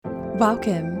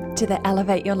Welcome to the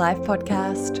Elevate Your Life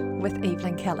podcast with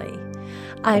Evelyn Kelly.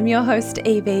 I'm your host,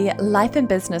 Evie, life and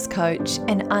business coach,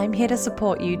 and I'm here to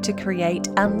support you to create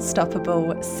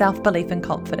unstoppable self-belief and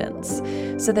confidence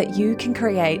so that you can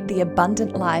create the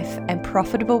abundant life and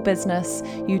profitable business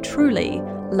you truly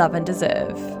love and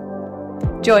deserve.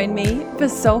 Join me for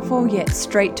soulful yet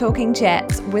straight-talking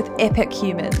chats with epic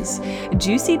humans,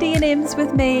 juicy D&Ms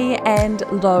with me, and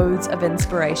loads of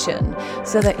inspiration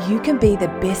so that you can be the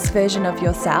best version of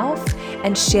yourself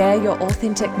and share your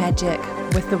authentic magic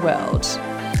with the world.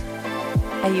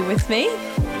 Are you with me?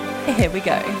 Here we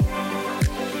go.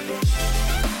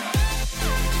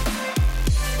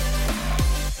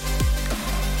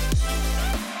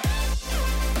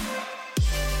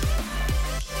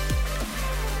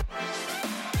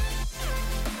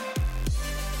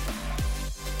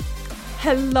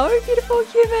 Hello, beautiful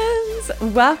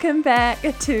humans. Welcome back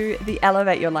to the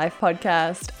Elevate Your Life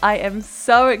podcast. I am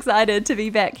so excited to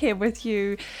be back here with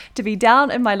you, to be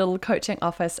down in my little coaching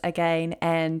office again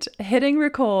and hitting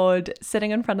record,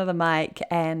 sitting in front of the mic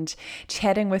and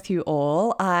chatting with you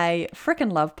all. I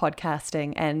freaking love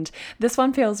podcasting, and this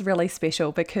one feels really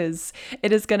special because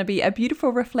it is going to be a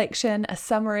beautiful reflection, a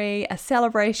summary, a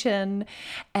celebration,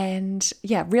 and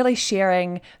really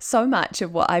sharing so much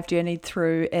of what I've journeyed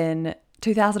through in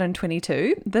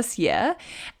 2022, this year,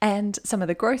 and some of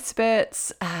the growth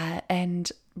spurts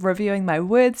and reviewing my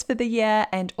words for the year,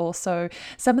 and also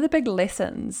some of the big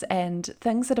lessons and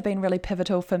things that have been really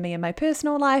pivotal for me in my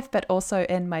personal life, but also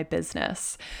in my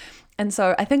business. And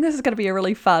so I think this is going to be a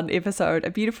really fun episode,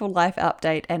 a beautiful life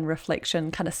update and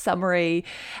reflection kind of summary.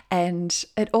 And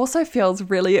it also feels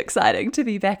really exciting to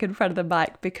be back in front of the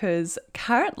mic because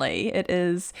currently it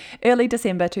is early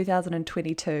December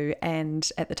 2022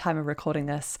 and at the time of recording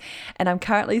this. And I'm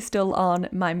currently still on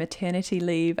my maternity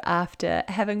leave after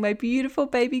having my beautiful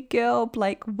baby girl,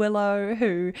 Blake Willow,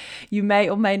 who you may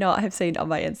or may not have seen on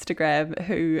my Instagram,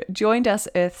 who joined us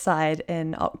Earthside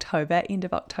in October, end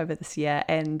of October this year.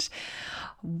 And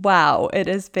wow, it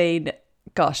has been,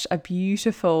 a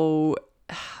beautiful,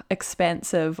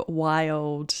 expansive,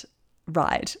 wild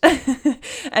ride.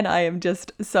 And I am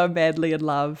just so madly in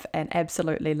love and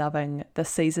absolutely loving this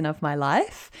season of my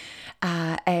life.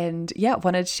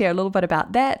 Wanted to share a little bit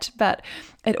about that, but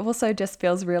it also just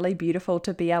feels really beautiful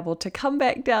to be able to come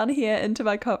back down here into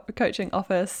my coaching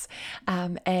office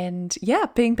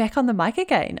being back on the mic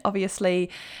again. Obviously,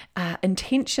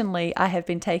 intentionally, I have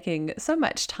been taking so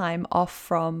much time off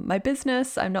from my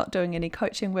business. I'm not doing any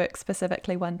coaching work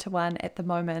specifically one-to-one at the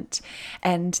moment.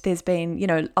 And there's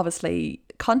been, obviously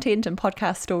content and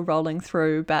podcasts still rolling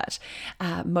through, but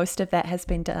most of that has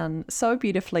been done so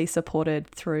beautifully supported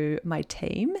through my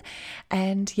team.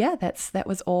 And that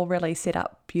was all really set up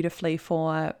beautifully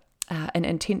for and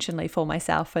intentionally for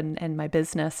myself and my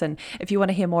business. And if you want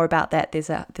to hear more about that, there's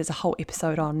a whole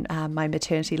episode on my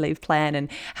maternity leave plan and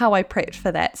how I prepped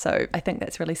for that. So I think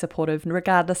that's really supportive, and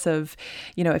regardless of,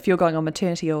 if you're going on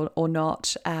maternity or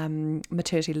not,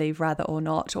 maternity leave rather or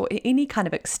not, or any kind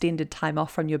of extended time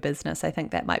off from your business, I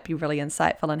think that might be really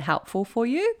insightful and helpful for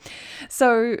you.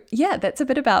 So that's a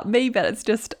bit about me, but it's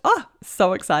just,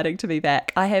 so exciting to be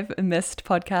back. I have missed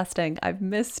podcasting. I've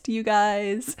missed you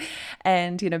guys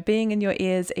and, being in your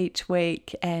ears each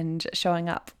week and showing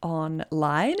up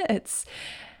online. It's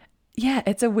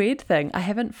a weird thing. I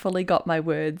haven't fully got my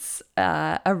words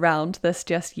around this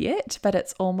just yet, but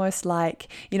it's almost like,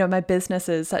 my business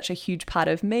is such a huge part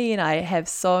of me, and I have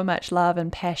so much love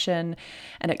and passion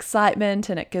and excitement,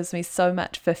 and it gives me so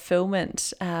much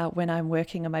fulfillment when I'm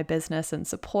working in my business and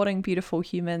supporting beautiful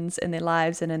humans in their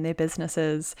lives and in their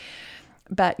businesses.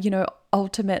 But,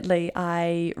 ultimately,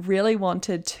 I really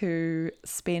wanted to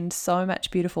spend so much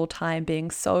beautiful time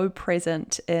being so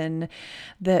present in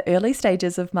the early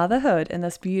stages of motherhood in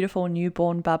this beautiful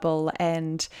newborn bubble.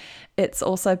 And it's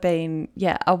also been,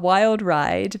 a wild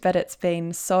ride, but it's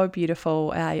been so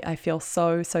beautiful. I feel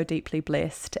so, so deeply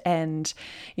blessed. And,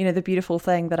 the beautiful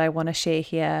thing that I want to share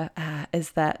here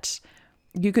is that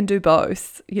you can do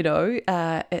both,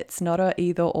 it's not a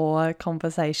either or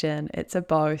conversation. It's a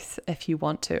both if you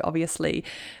want to. Obviously,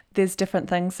 there's different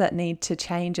things that need to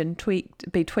change and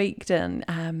be tweaked and,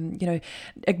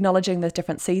 acknowledging the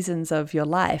different seasons of your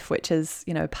life, which is,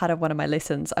 part of one of my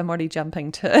lessons. I'm already jumping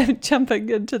into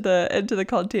the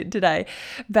content today,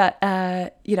 but,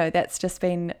 that's just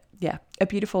been a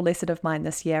beautiful lesson of mine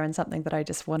this year, and something that I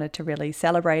just wanted to really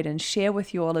celebrate and share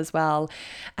with you all as well,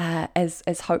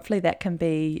 as hopefully that can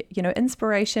be,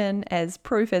 inspiration, as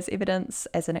proof, as evidence,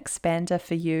 as an expander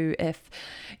for you if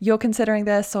you're considering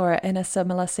this or in a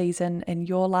similar season in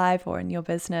your life or in your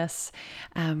business.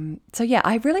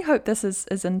 I really hope this is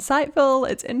insightful.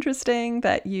 It's interesting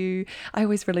that I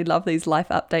always really love these life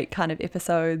update kind of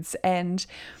episodes, and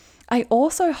I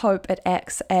also hope it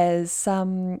acts as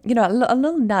some, a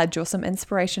little nudge or some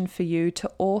inspiration for you to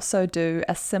also do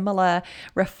a similar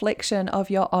reflection of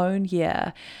your own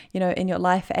year, in your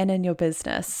life and in your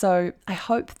business. So I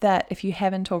hope that if you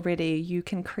haven't already, you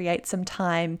can create some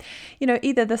time,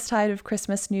 either this side of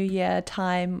Christmas, New Year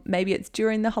time, maybe it's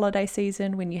during the holiday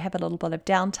season when you have a little bit of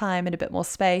downtime and a bit more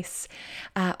space,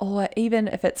 or even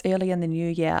if it's early in the new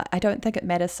year. I don't think it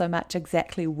matters so much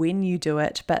exactly when you do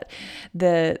it, but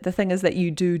the thing is that you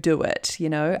do it.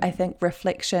 I think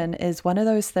reflection is one of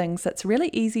those things that's really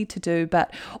easy to do,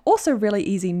 but also really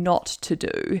easy not to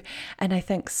do. And I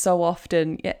think so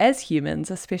often as humans,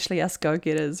 especially us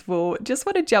go-getters, we'll just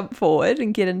want to jump forward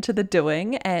and get into the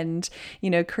doing and,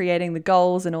 creating the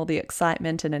goals and all the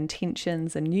excitement and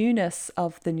intentions and newness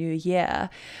of the new year.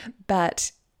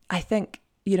 But I think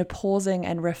pausing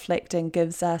and reflecting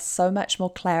gives us so much more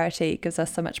clarity, gives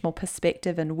us so much more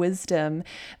perspective and wisdom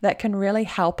that can really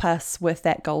help us with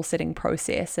that goal setting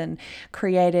process and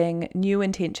creating new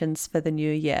intentions for the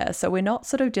new year. So we're not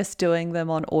sort of just doing them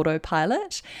on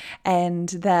autopilot, and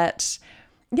that,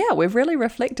 we've really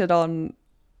reflected on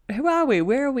who are we?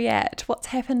 Where are we at? What's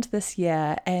happened this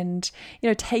year? And,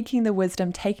 taking the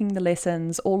wisdom, taking the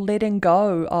lessons, or letting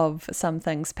go of some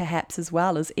things perhaps as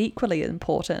well is equally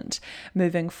important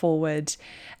moving forward.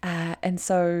 And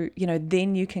so,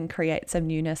 then you can create some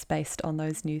newness based on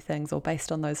those new things or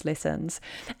based on those lessons.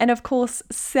 And of course,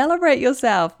 celebrate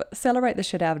yourself, celebrate the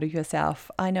shit out of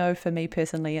yourself. I know for me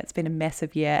personally, it's been a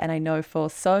massive year. And I know for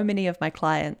so many of my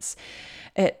clients,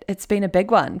 it's been a big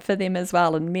one for them as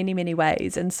well in many, many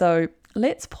ways. And so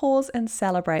let's pause and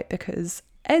celebrate, because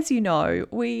as you know,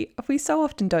 we so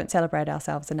often don't celebrate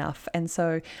ourselves enough. And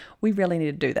so we really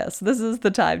need to do this. This is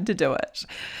the time to do it.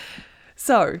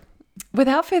 So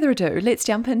without further ado, let's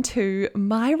jump into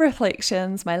my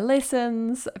reflections, my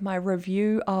lessons, my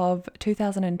review of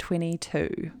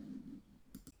 2022.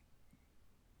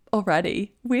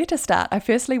 Alrighty, where to start? I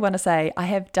firstly want to say I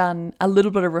have done a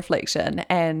little bit of reflection,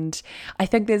 and I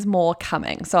think there's more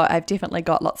coming. So I've definitely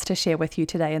got lots to share with you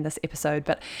today in this episode,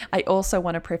 but I also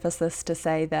want to preface this to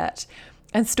say that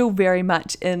I'm still very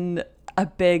much in a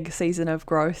big season of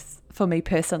growth for me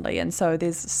personally. And so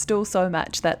there's still so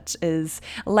much that is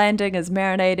landing, is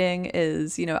marinating,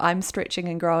 is, I'm stretching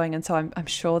and growing. And so I'm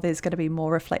sure there's going to be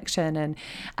more reflection. And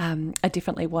I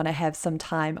definitely want to have some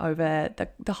time over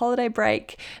the holiday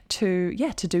break to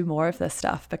do more of this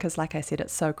stuff, because like I said,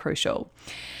 it's so crucial.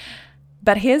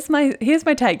 But here's my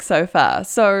take so far.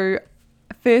 So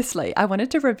firstly, I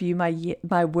wanted to review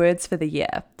my words for the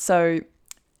year. So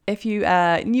if you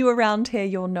are new around here,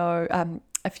 you'll know,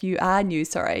 if you are new,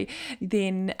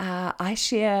 then I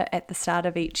share at the start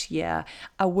of each year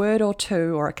a word or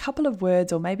two, or a couple of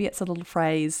words, or maybe it's a little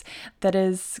phrase that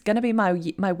is going to be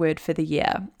my word for the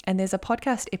year. And there's a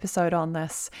podcast episode on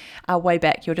this way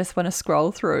back. You'll just want to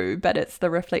scroll through, but it's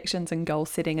the reflections and goal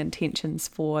setting intentions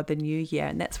for the new year.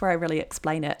 And that's where I really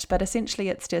explain it. But essentially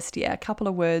it's just, a couple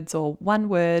of words or one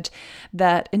word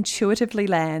that intuitively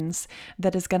lands,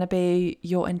 that is going to be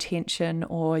your intention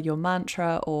or your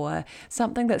mantra or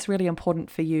something that's really important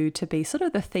for you to be sort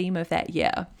of the theme of that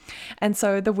year. And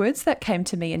so the words that came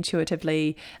to me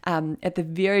intuitively at the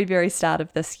very, very start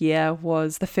of this year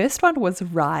the first one was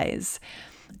rise.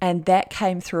 And that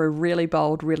came through really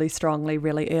bold, really strongly,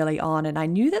 really early on. And I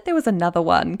knew that there was another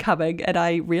one coming, and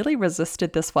I really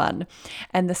resisted this one.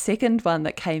 And the second one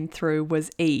that came through was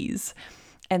ease.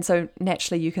 And so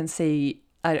naturally you can see,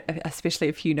 especially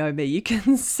if you know me, you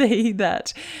can see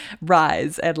that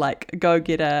rise and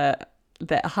go-getter,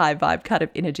 that high vibe kind of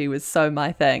energy was so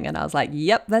my thing. And I was like,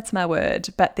 yep, that's my word.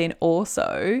 But then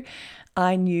also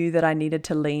I knew that I needed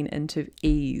to lean into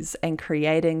ease and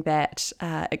creating that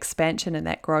expansion and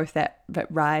that growth, that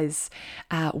rise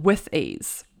with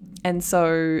ease. And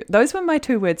so those were my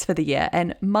two words for the year.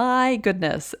 And my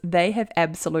goodness, they have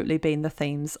absolutely been the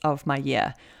themes of my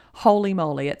year. Holy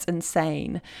moly, it's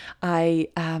insane. I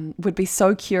would be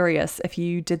so curious if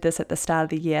you did this at the start of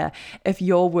the year, if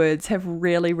your words have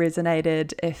really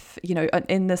resonated, if,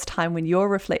 in this time when you're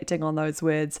reflecting on those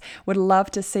words, would love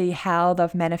to see how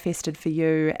they've manifested for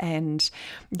you. And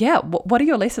yeah, what are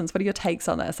your lessons? What are your takes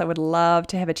on this? I would love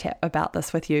to have a chat about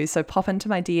this with you. So pop into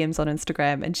my DMs on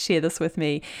Instagram and share this with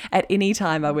me at any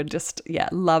time. I would just,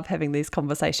 love having these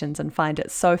conversations and find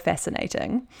it so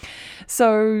fascinating.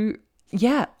 So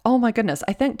yeah, oh my goodness.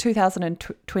 I think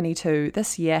 2022,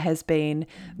 this year has been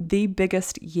the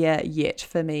biggest year yet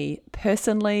for me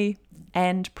personally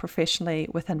and professionally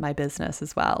within my business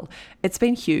as well. It's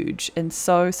been huge in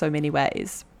so many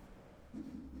ways.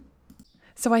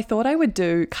 So I thought I would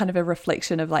do kind of a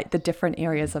reflection of like the different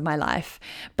areas of my life.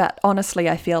 But honestly,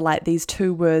 I feel like these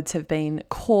two words have been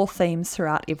core themes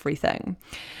throughout everything.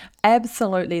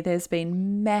 Absolutely, there's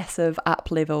been massive up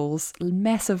levels,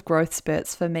 massive growth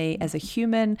spurts for me as a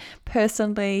human,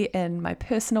 personally, in my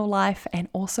personal life, and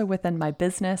also within my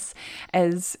business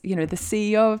as, the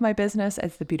CEO of my business,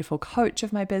 as the beautiful coach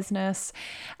of my business,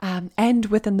 and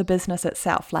within the business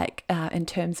itself, like in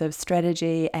terms of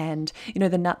strategy and,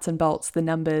 the nuts and bolts, the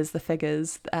numbers, the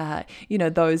figures,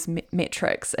 those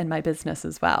metrics in my business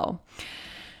as well.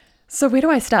 So where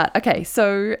do I start? Okay,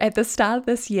 so at the start of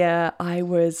this year, I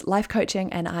was life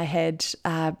coaching and I had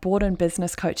brought in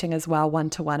business coaching as well,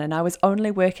 one-to-one, and I was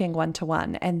only working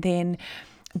one-to-one. And then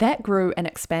that grew and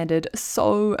expanded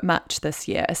so much this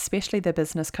year, especially the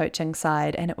business coaching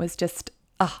side. And it was just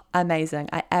amazing.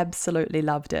 I absolutely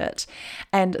loved it.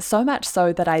 And so much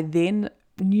so that I then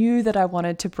knew that I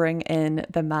wanted to bring in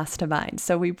the mastermind.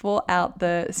 So we brought out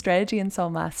the Strategy and Soul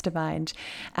Mastermind,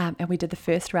 and we did the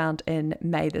first round in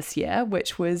May this year,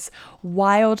 which was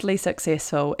wildly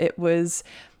successful. It was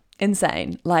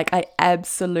insane. Like, I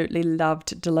absolutely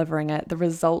loved delivering it. The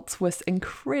results was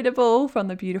incredible from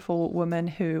the beautiful women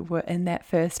who were in that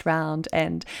first round,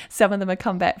 and some of them have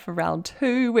come back for round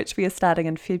 2, which we are starting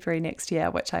in February next year,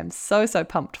 which I'm so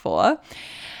pumped for.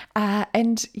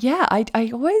 And yeah, I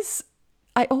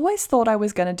always thought I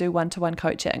was going to do one-to-one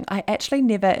coaching. I actually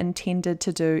never intended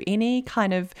to do any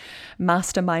kind of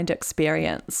mastermind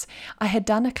experience. I had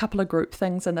done a couple of group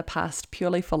things in the past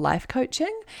purely for life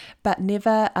coaching, but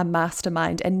never a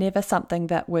mastermind, and never something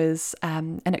that was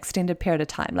an extended period of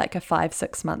time, like a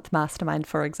 5-6 month mastermind,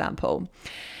 for example.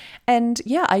 And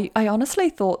yeah, I honestly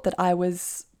thought that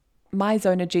my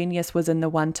zone of genius was in the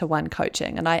one-to-one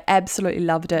coaching, and I absolutely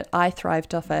loved it. I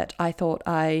thrived off it. I thought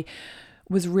I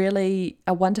was really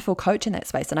a wonderful coach in that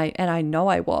space. And I know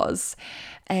I was,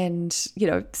 and,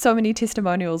 so many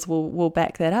testimonials will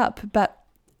back that up. But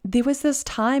there was this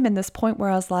time and this point where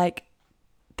I was like,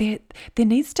 there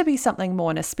needs to be something more,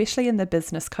 and especially in the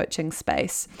business coaching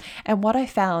space. And what I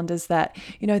found is that,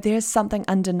 there's something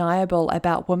undeniable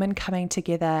about women coming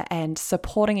together and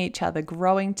supporting each other,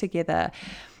 growing together,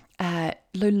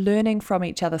 learning from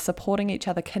each other, supporting each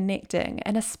other, connecting.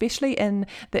 And especially in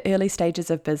the early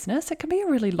stages of business, it can be a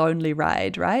really lonely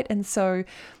ride, right? And so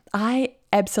I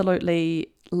absolutely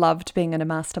loved being in a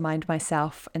mastermind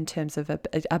myself, in terms of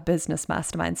a business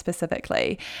mastermind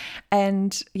specifically.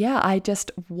 And yeah, I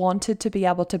just wanted to be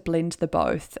able to blend the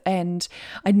both. And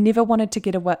I never wanted to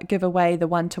give away the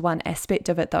one-to-one aspect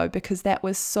of it though, because that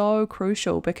was so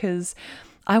crucial, because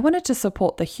I wanted to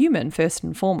support the human first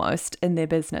and foremost in their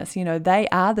business. They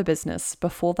are the business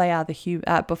before they are the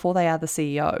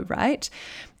CEO, right?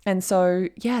 And so,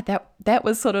 yeah, that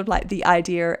was sort of like the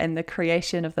idea and the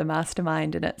creation of the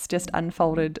mastermind, and it's just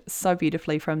unfolded so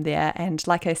beautifully from there. And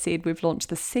like I said, we've launched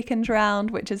the second round,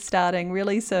 which is starting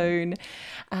really soon.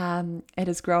 It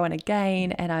has grown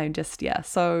again, and I'm just,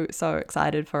 so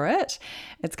excited for it.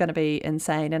 It's going to be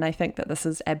insane. And I think that this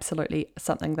is absolutely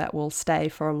something that will stay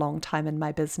for a long time in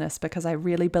my business, because I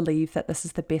really believe that this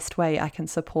is the best way I can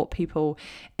support people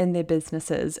in their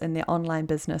businesses, in their online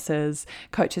businesses,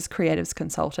 coaches, creatives,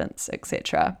 consultants,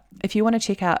 etc. If you want to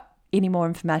check out any more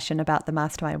information about the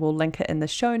mastermind, we'll link it in the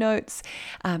show notes,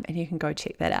 and you can go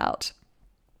check that out.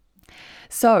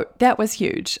 So that was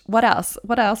huge. What else?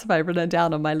 What else have I written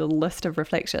down on my little list of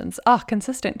reflections?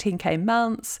 Consistent 10K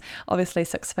months, obviously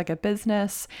 6-figure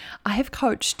business. I have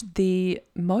coached the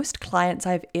most clients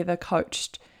I've ever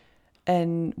coached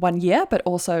in 1 year, but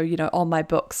also, on my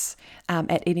books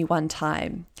at any one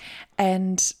time.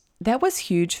 And that was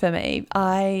huge for me.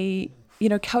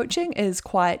 Coaching is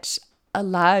quite a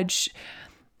large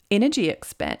energy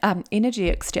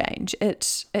exchange.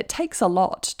 It takes a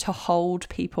lot to hold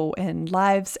people in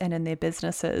lives and in their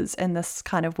businesses in this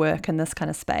kind of work, in this kind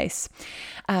of space.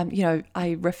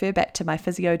 I refer back to my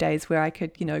physio days where I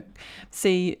could,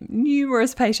 see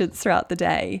numerous patients throughout the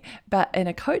day. But in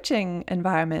a coaching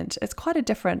environment, it's quite a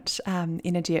different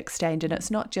energy exchange, and it's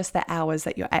not just the hours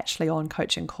that you're actually on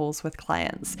coaching calls with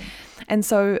clients. And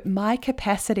so my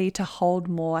capacity to hold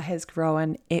more has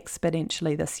grown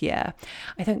exponentially this year.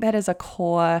 I think that is a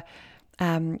core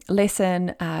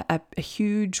lesson, a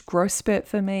huge growth spurt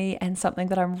for me, and something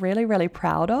that I'm really, really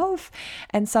proud of,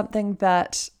 and something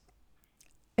that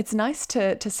it's nice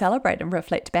to celebrate and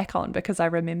reflect back on, because I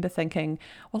remember thinking,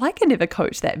 well, I can never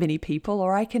coach that many people,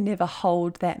 or I can never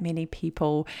hold that many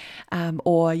people,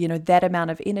 or, that amount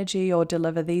of energy, or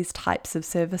deliver these types of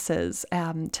services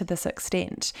to this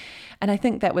extent. And I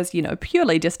think that was,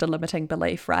 purely just a limiting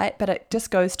belief, right? But it just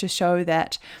goes to show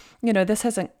that this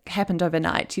hasn't happened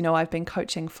overnight. I've been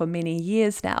coaching for many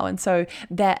years now. And so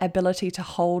that ability to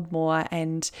hold more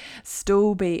and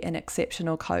still be an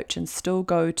exceptional coach and still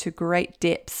go to great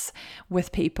depths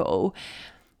with people,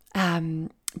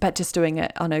 but just doing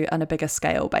it on a bigger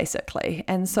scale, basically.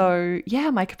 And so,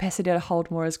 my capacity to hold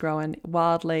more has grown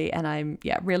wildly, and I'm,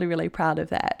 really, really proud of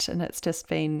that. And it's just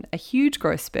been a huge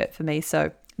growth spurt for me.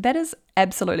 So that is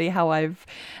absolutely how I've,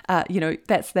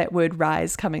 that's that word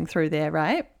rise coming through there,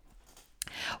 right?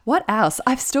 What else?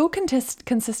 I've still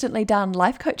consistently done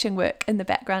life coaching work in the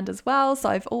background as well. So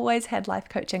I've always had life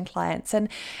coaching clients. And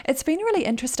it's been really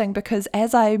interesting because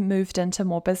as I moved into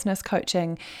more business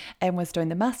coaching and was doing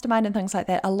the mastermind and things like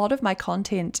that, a lot of my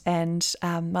content and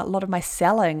a lot of my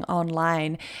selling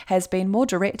online has been more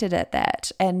directed at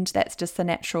that. And that's just the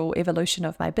natural evolution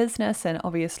of my business. And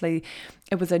obviously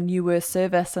it was a newer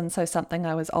service. And so something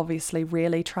I was obviously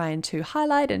really trying to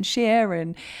highlight and share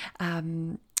and,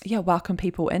 welcome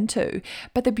people into.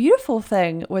 But the beautiful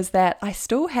thing was that I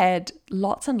still had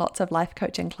lots and lots of life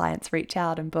coaching clients reach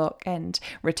out and book and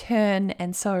return.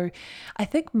 And so I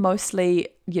think mostly,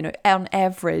 on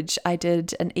average, I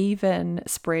did an even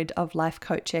spread of life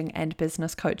coaching and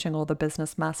business coaching, or the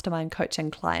business mastermind coaching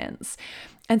clients.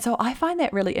 And so I find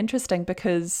that really interesting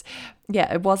because,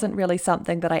 it wasn't really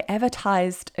something that I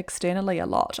advertised externally a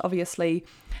lot. Obviously,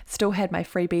 still had my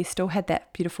freebie, still had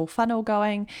that beautiful funnel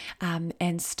going,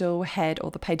 and still had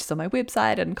all the pages on my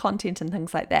website and content and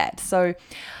things like that. So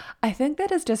I think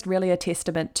that is just really a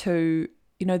testament to,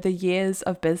 the years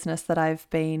of business that I've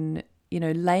been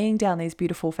laying down these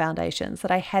beautiful foundations,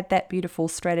 that I had that beautiful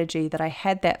strategy, that I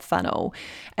had that funnel.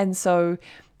 And so,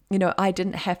 I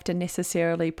didn't have to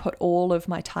necessarily put all of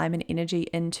my time and energy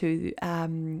into,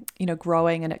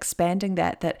 growing and expanding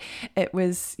that it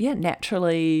was,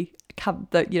 naturally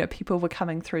people were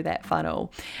coming through that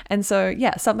funnel. And so,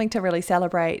 something to really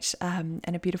celebrate, and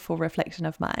a beautiful reflection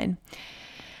of mine.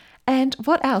 And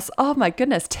what else? Oh my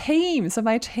goodness, team. So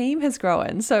my team has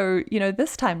grown. So,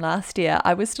 this time last year,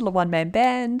 I was still a one-man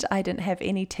band. I didn't have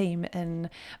any team in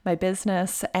my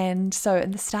business. And so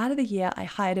in the start of the year, I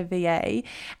hired a VA,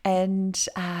 and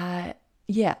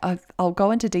I'll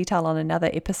go into detail on another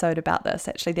episode about this.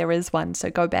 Actually, there is one. So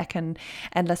go back and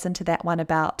listen to that one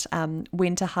about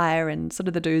when to hire and sort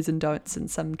of the do's and don'ts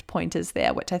and some pointers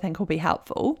there, which I think will be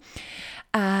helpful.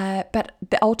 But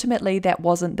ultimately, that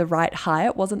wasn't the right hire.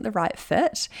 It wasn't the right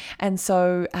fit. And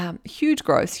so huge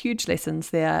growth, huge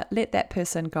lessons there. Let that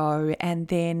person go, and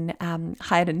then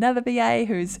hired another VA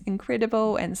who's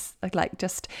incredible and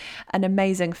just an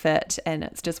amazing fit. And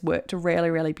it's just worked really,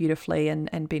 really beautifully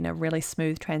and been a really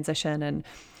smooth transition, and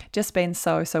just been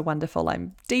so, so wonderful.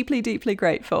 I'm deeply, deeply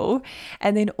grateful.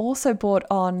 And then also brought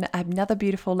on another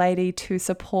beautiful lady to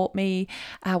support me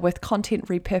with content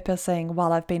repurposing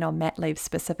while I've been on mat leave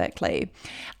specifically.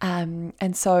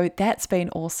 And so that's been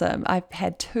awesome. I've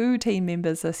had 2 team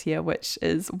members this year, which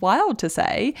is wild to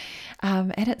say.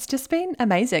 And it's just been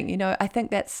amazing. I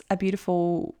think that's a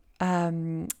beautiful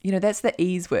that's the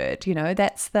ease word,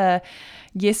 that's the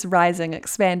rising,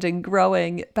 expanding,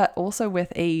 growing, but also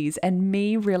with ease, and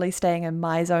me really staying in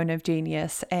my zone of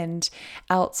genius and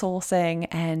outsourcing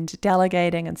and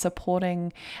delegating and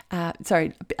supporting,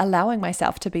 allowing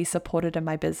myself to be supported in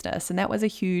my business. And that was a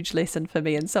huge lesson for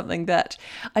me, and something that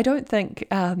I don't think,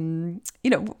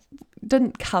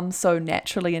 didn't come so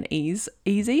naturally and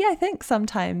easy. I think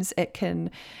sometimes it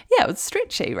can, it was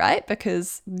stretchy, right?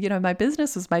 Because, my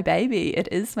business was my baby. It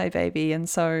is my baby. And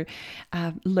so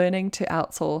learning to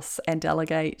outsource and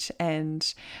delegate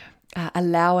and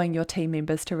allowing your team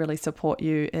members to really support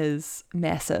you is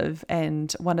massive.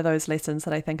 And one of those lessons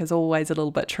that I think is always a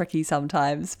little bit tricky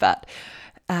sometimes, but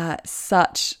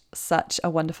such such a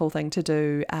wonderful thing to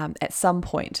do at some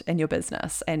point in your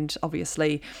business. And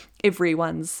obviously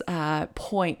everyone's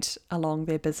point along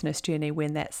their business journey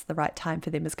when that's the right time for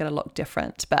them is going to look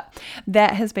different. But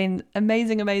that has been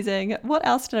amazing. What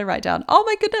else did I write down? Oh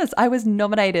my goodness, I was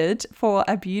nominated for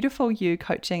a Beautiful You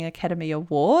Coaching Academy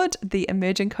Award, the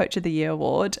Emerging Coach of the Year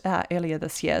Award earlier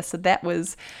this year. So that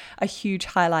was a huge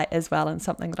highlight as well, and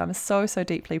something that I'm so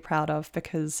deeply proud of,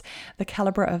 because the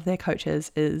caliber of their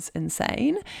coaches is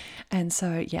insane. And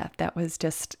so, yeah, that was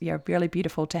just really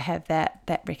beautiful to have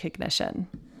that recognition.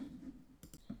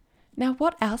 Now,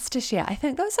 what else to share? I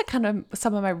think those are kind of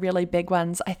some of my really big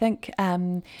ones. I think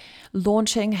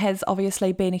launching has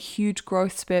obviously been a huge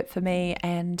growth spurt for me,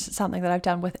 and something that I've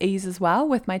done with ease as well,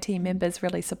 with my team members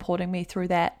really supporting me through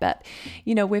that. But,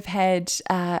 we've had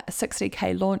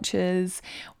 60K launches.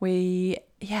 We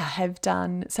have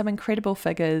done some incredible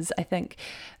figures. I think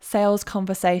sales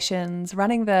conversations,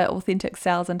 running the Authentic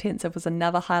Sales Intensive was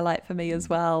another highlight for me as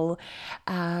well.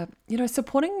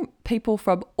 Supporting people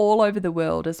from all over the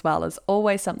world as well is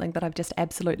always something that I've just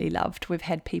absolutely loved. We've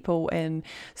had people in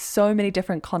so many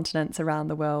different continents around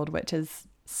the world, which is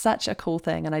such a cool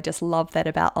thing. And I just love that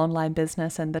about online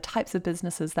business and the types of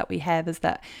businesses that we have, is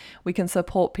that we can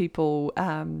support people,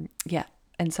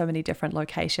 in so many different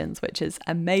locations, which is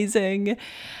amazing.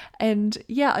 And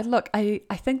I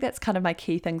think that's kind of my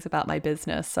key things about my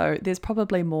business. So there's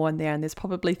probably more in there, and there's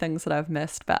probably things that I've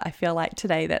missed, but I feel like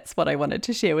today that's what I wanted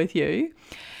to share with you.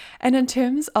 And in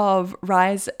terms of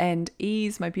rise and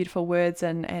ease, my beautiful words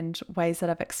and ways that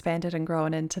I've expanded and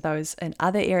grown into those in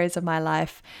other areas of my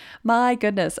life, my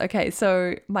goodness. Okay,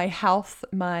 so my health,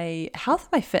 my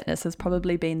fitness has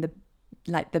probably been the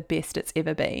best it's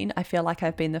ever been. I feel like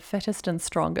I've been the fittest and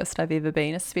strongest I've ever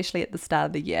been, especially at the start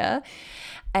of the year.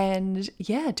 And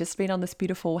just been on this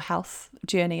beautiful health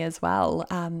journey as well.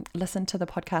 Listen to the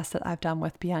podcast that I've done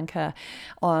with Bianca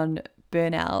on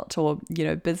burnout, or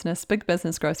big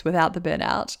business growth without the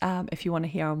burnout, if you want to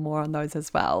hear more on those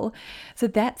as well. So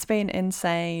that's been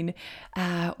insane.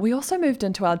 We also moved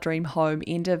into our dream home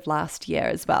end of last year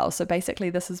as well. So basically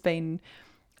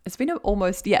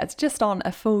it's just on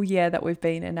a full year that we've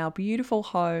been in our beautiful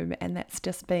home, and that's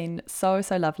just been so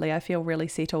lovely. I feel really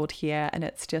settled here, and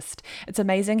it's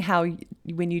amazing how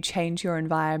when you change your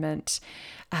environment,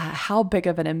 how big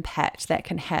of an impact that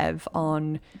can have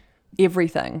on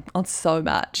everything, on so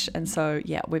much. And so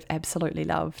we've absolutely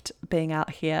loved being out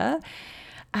here.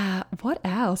 What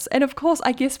else? And of course,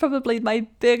 I guess probably my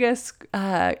biggest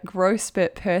growth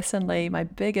spurt personally, my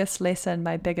biggest lesson,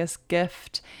 my biggest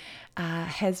gift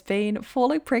has been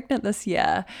falling pregnant this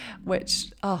year,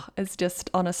 which is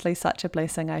just honestly such a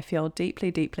blessing. I feel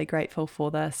deeply grateful for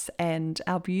this. And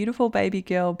our beautiful baby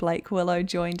girl, Blake Willow,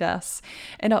 joined us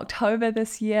in October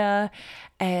this year.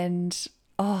 And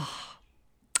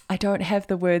I don't have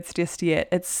the words just yet.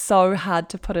 It's so hard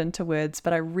to put into words,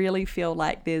 but I really feel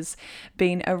like there's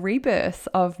been a rebirth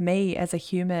of me as a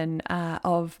human,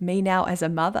 of me now as a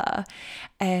mother.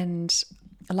 And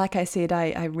like I said,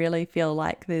 I really feel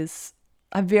like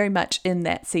I'm very much in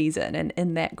that season and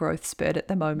in that growth spurt at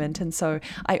the moment. And so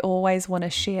I always want to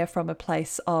share from a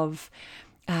place of,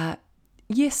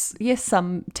 yes,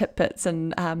 some tidbits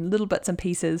and little bits and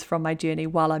pieces from my journey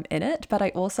while I'm in it. But I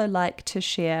also like to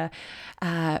share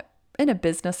in a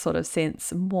business sort of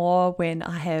sense more when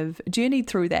I have journeyed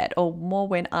through that, or more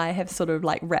when I have sort of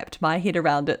wrapped my head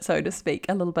around it, so to speak,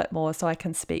 a little bit more, so I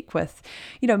can speak with,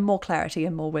 more clarity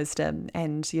and more wisdom,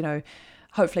 and,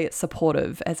 hopefully it's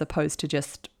supportive as opposed to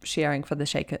just sharing for the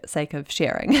sake of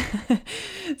sharing.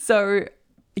 So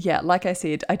like I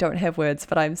said, I don't have words,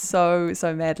 but I'm so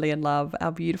madly in love.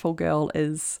 Our beautiful girl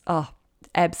is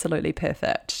absolutely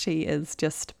perfect. She is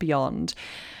just beyond.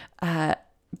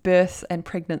 Birth and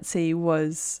pregnancy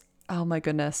was, oh my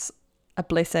goodness, a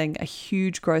blessing, a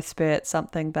huge growth spurt,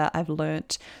 something that I've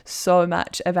learnt so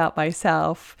much about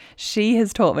myself. She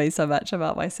has taught me so much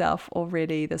about myself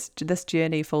already. This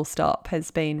journey, full stop, has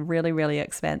been really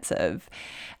expansive.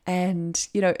 And,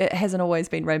 it hasn't always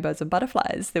been rainbows and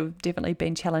butterflies. There have definitely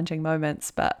been challenging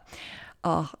moments, but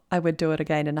I would do it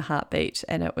again in a heartbeat.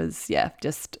 And it was,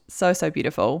 just so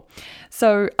beautiful.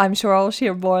 So I'm sure I'll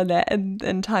share more on that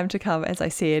in time to come, as I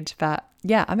said. But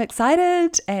I'm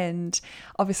excited, and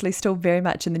obviously still very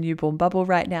much in the newborn bubble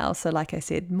right now. So like I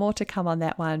said, more to come on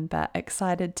that one, but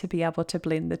excited to be able to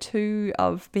blend the two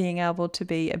of being able to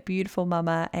be a beautiful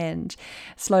mama and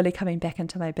slowly coming back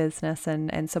into my business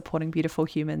and supporting beautiful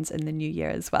humans in the new year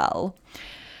as well.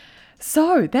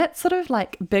 So that's sort of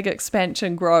big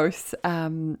expansion growth,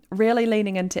 really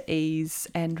leaning into ease,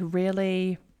 and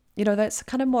really, that's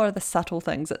kind of more of the subtle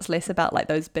things. It's less about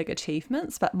those big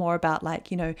achievements, but more about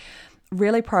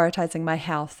really prioritizing my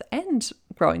health and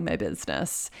growing my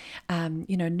business,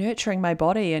 nurturing my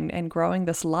body and growing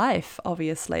this life,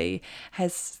 obviously,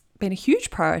 has been a huge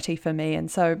priority for me. And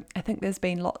so I think there's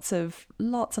been lots and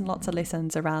lots of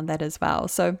lessons around that as well.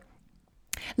 So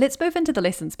let's move into the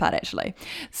lessons part, actually.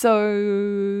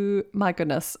 So, my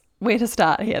goodness, where to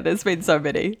start here? There's been so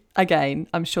many. Again,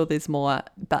 I'm sure there's more,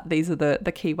 but these are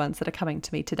the key ones that are coming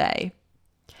to me today.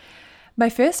 My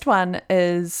first one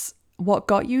is, what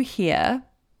got you here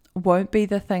won't be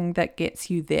the thing that gets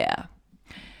you there.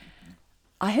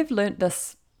 I have learnt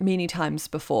this many times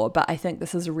before, but I think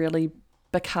this has really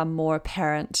become more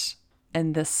apparent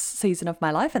in this season of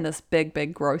my life, in this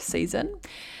big growth season.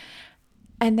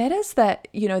 And that is that,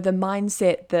 the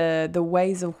mindset, the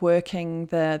ways of working,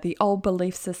 the old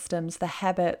belief systems, the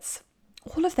habits,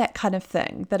 all of that kind of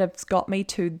thing that has got me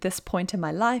to this point in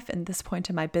my life and this point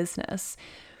in my business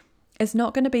is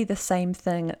not going to be the same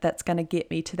thing that's going to get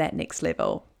me to that next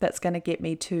level, that's going to get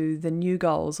me to the new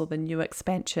goals or the new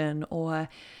expansion or,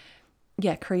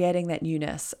 creating that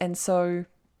newness. And so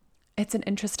it's an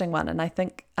interesting one. And I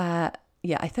think, I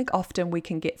think often we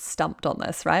can get stumped on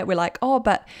this, right? We're like, oh,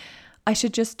 but I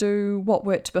should just do what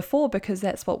worked before because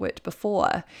that's what worked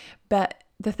before. But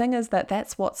the thing is that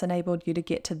that's what's enabled you to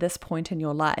get to this point in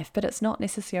your life, but it's not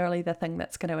necessarily the thing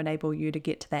that's going to enable you to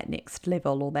get to that next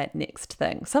level or that next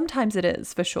thing. Sometimes it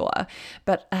is, for sure,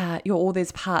 but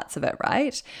there's parts of it,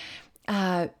 right?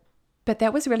 But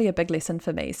that was really a big lesson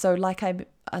for me. So like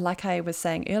I was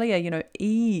saying earlier,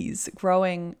 ease,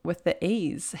 growing with the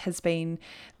ease has been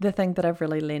the thing that I've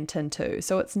really lent into.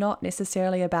 So it's not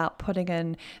necessarily about putting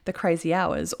in the crazy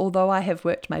hours, although I have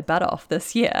worked my butt off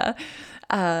this year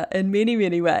in many,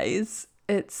 many ways.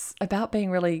 It's about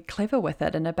being really clever with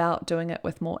it and about doing it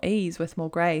with more ease, with more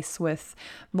grace, with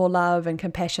more love and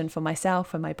compassion for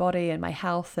myself and my body and my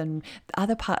health and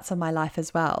other parts of my life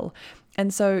as well.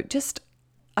 And so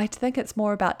I think it's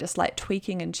more about just like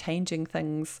tweaking and changing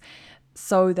things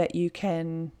so that you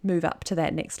can move up to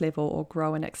that next level or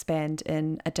grow and expand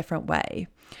in a different way.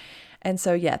 And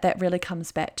so, that really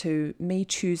comes back to me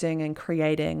choosing and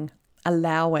creating,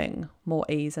 allowing more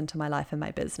ease into my life and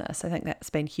my business. I think that's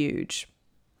been huge.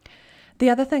 The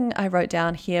other thing I wrote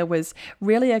down here was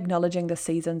really acknowledging the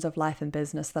seasons of life and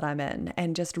business that I'm in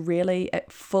and just really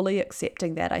fully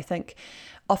accepting that. I think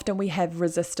often we have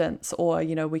resistance or,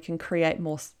 we can create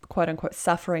more quote unquote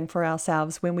suffering for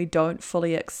ourselves when we don't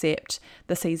fully accept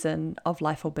the season of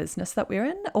life or business that we're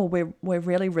in, or we're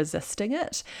really resisting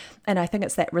it. And I think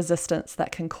it's that resistance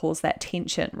that can cause that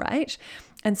tension, right?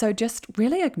 And so just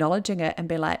really acknowledging it and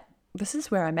be like, this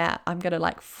is where I'm at. I'm going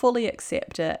to fully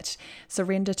accept it,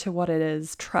 surrender to what it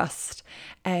is, trust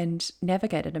and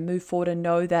navigate it and move forward and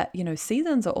know that,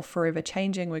 seasons are all forever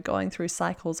changing. We're going through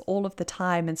cycles all of the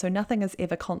time. And so nothing is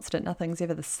ever constant. Nothing's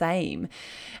ever the same.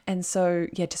 And so,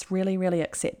 just really, really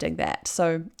accepting that.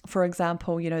 So for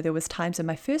example, there was times in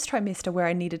my first trimester where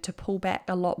I needed to pull back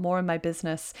a lot more in my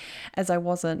business as I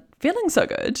wasn't feeling so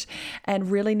good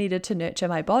and really needed to nurture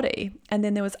my body. And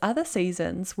then there was other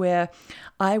seasons where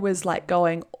I was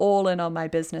going all in on my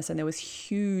business and there was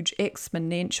huge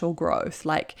exponential growth,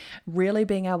 really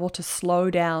being able to slow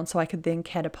down so I could then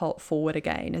catapult forward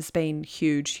again has been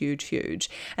huge.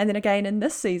 And then again in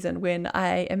this season when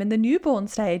I am in the newborn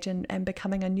stage and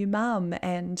becoming a new mum,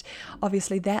 and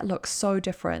obviously that looks so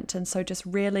different. And so just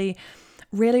really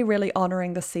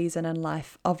honoring the season in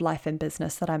life and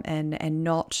business that I'm in and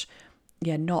not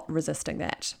resisting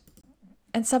that.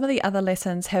 And some of the other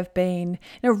lessons have been,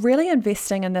 really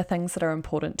investing in the things that are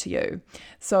important to you.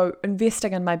 So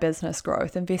investing in my business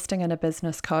growth, investing in a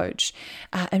business coach,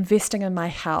 investing in my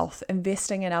health,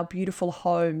 investing in our beautiful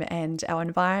home and our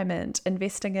environment,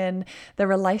 investing in the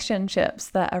relationships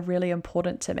that are really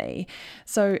important to me.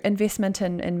 So investment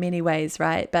in many ways,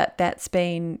 right? But that's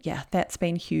been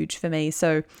huge for me.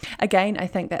 So again, I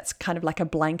think that's kind of like a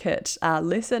blanket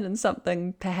lesson and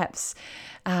something perhaps,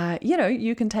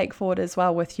 you can take forward as well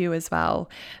with you as well.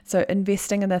 So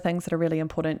investing in the things that are really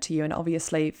important to you. And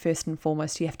obviously, first and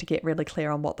foremost, you have to get really clear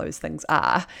on what those things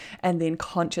are and then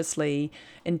consciously,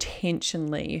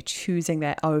 intentionally choosing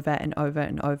that over and over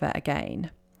and over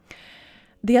again.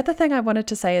 The other thing I wanted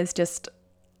to say is just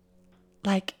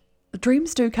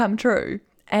dreams do come true.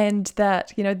 And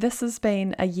that, this has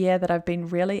been a year that I've been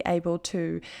really able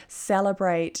to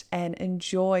celebrate and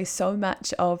enjoy so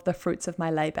much of the fruits of my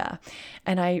labor.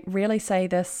 And I really say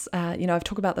this, I've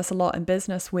talked about this a lot in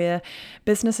business, where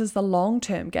business is the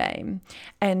long-term game.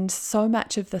 And so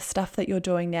much of the stuff that you're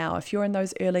doing now, if you're in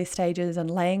those early stages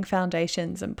and laying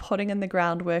foundations and putting in the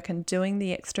groundwork and doing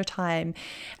the extra time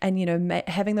and,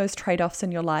 having those trade-offs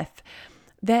in your life,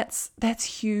 that's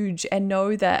huge. And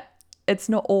know that it's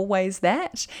not always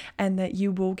that, and that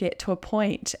you will get to a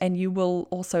point, and you will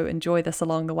also enjoy this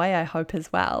along the way, I hope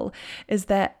as well, is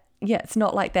that it's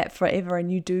not like that forever,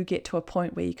 and you do get to a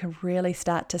point where you can really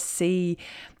start to see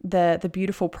the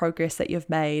beautiful progress that you've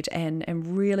made and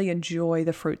really enjoy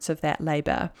the fruits of that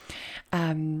labor.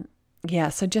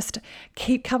 So just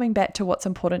keep coming back to what's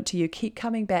important to you. Keep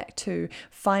coming back to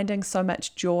finding so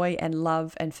much joy and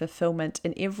love and fulfillment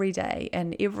in every day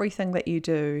and everything that you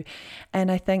do.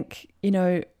 And I think,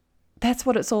 that's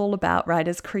what it's all about, right?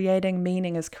 Is creating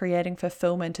meaning, is creating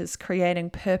fulfillment, is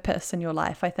creating purpose in your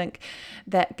life. I think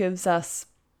that gives us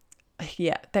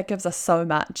so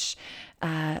much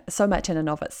in and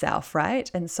of itself,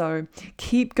 right? And so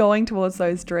keep going towards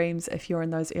those dreams if you're in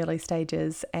those early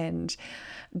stages. And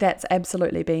that's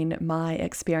absolutely been my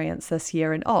experience this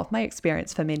year, and my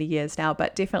experience for many years now,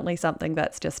 but definitely something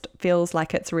that's just feels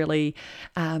like it's really,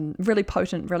 really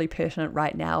potent, really pertinent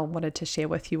right now. Wanted to share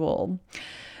with you all.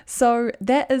 So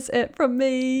that is it from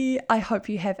me. I hope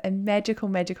you have a magical,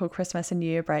 magical Christmas and New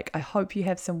Year break. I hope you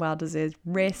have some well-deserved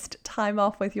rest, time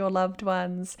off with your loved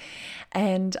ones.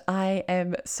 And I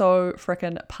am so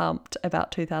freaking pumped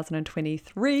about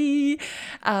 2023.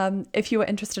 If you are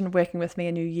interested in working with me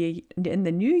in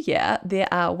the new year, there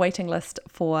are waiting lists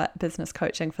for business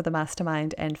coaching, for the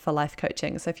mastermind, and for life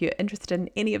coaching. So if you're interested in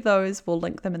any of those, we'll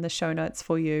link them in the show notes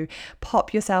for you.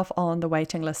 Pop yourself on the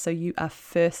waiting list so you are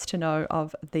first to know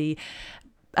of the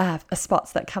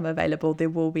spots that come available. There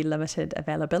will be limited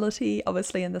availability,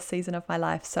 obviously, in this season of my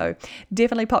life. So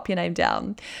definitely pop your name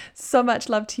down. So much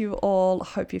love to you all.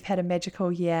 Hope you've had a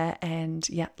magical year, and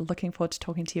looking forward to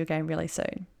talking to you again really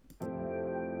soon.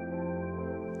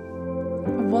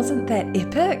 Wasn't that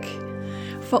epic?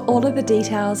 For all of the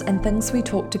details and things we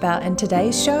talked about in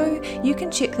today's show, you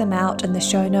can check them out in the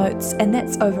show notes, and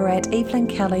that's over at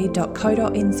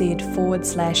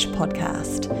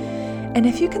evelynkelly.co.nz/podcast. And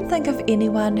if you can think of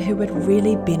anyone who would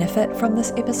really benefit from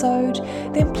this episode,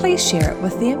 then please share it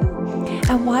with them.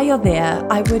 And while you're there,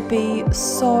 I would be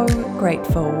so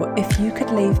grateful if you could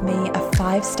leave me a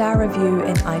 5-star review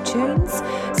in iTunes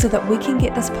so that we can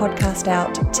get this podcast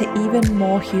out to even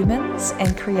more humans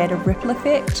and create a ripple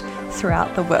effect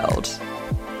throughout the world.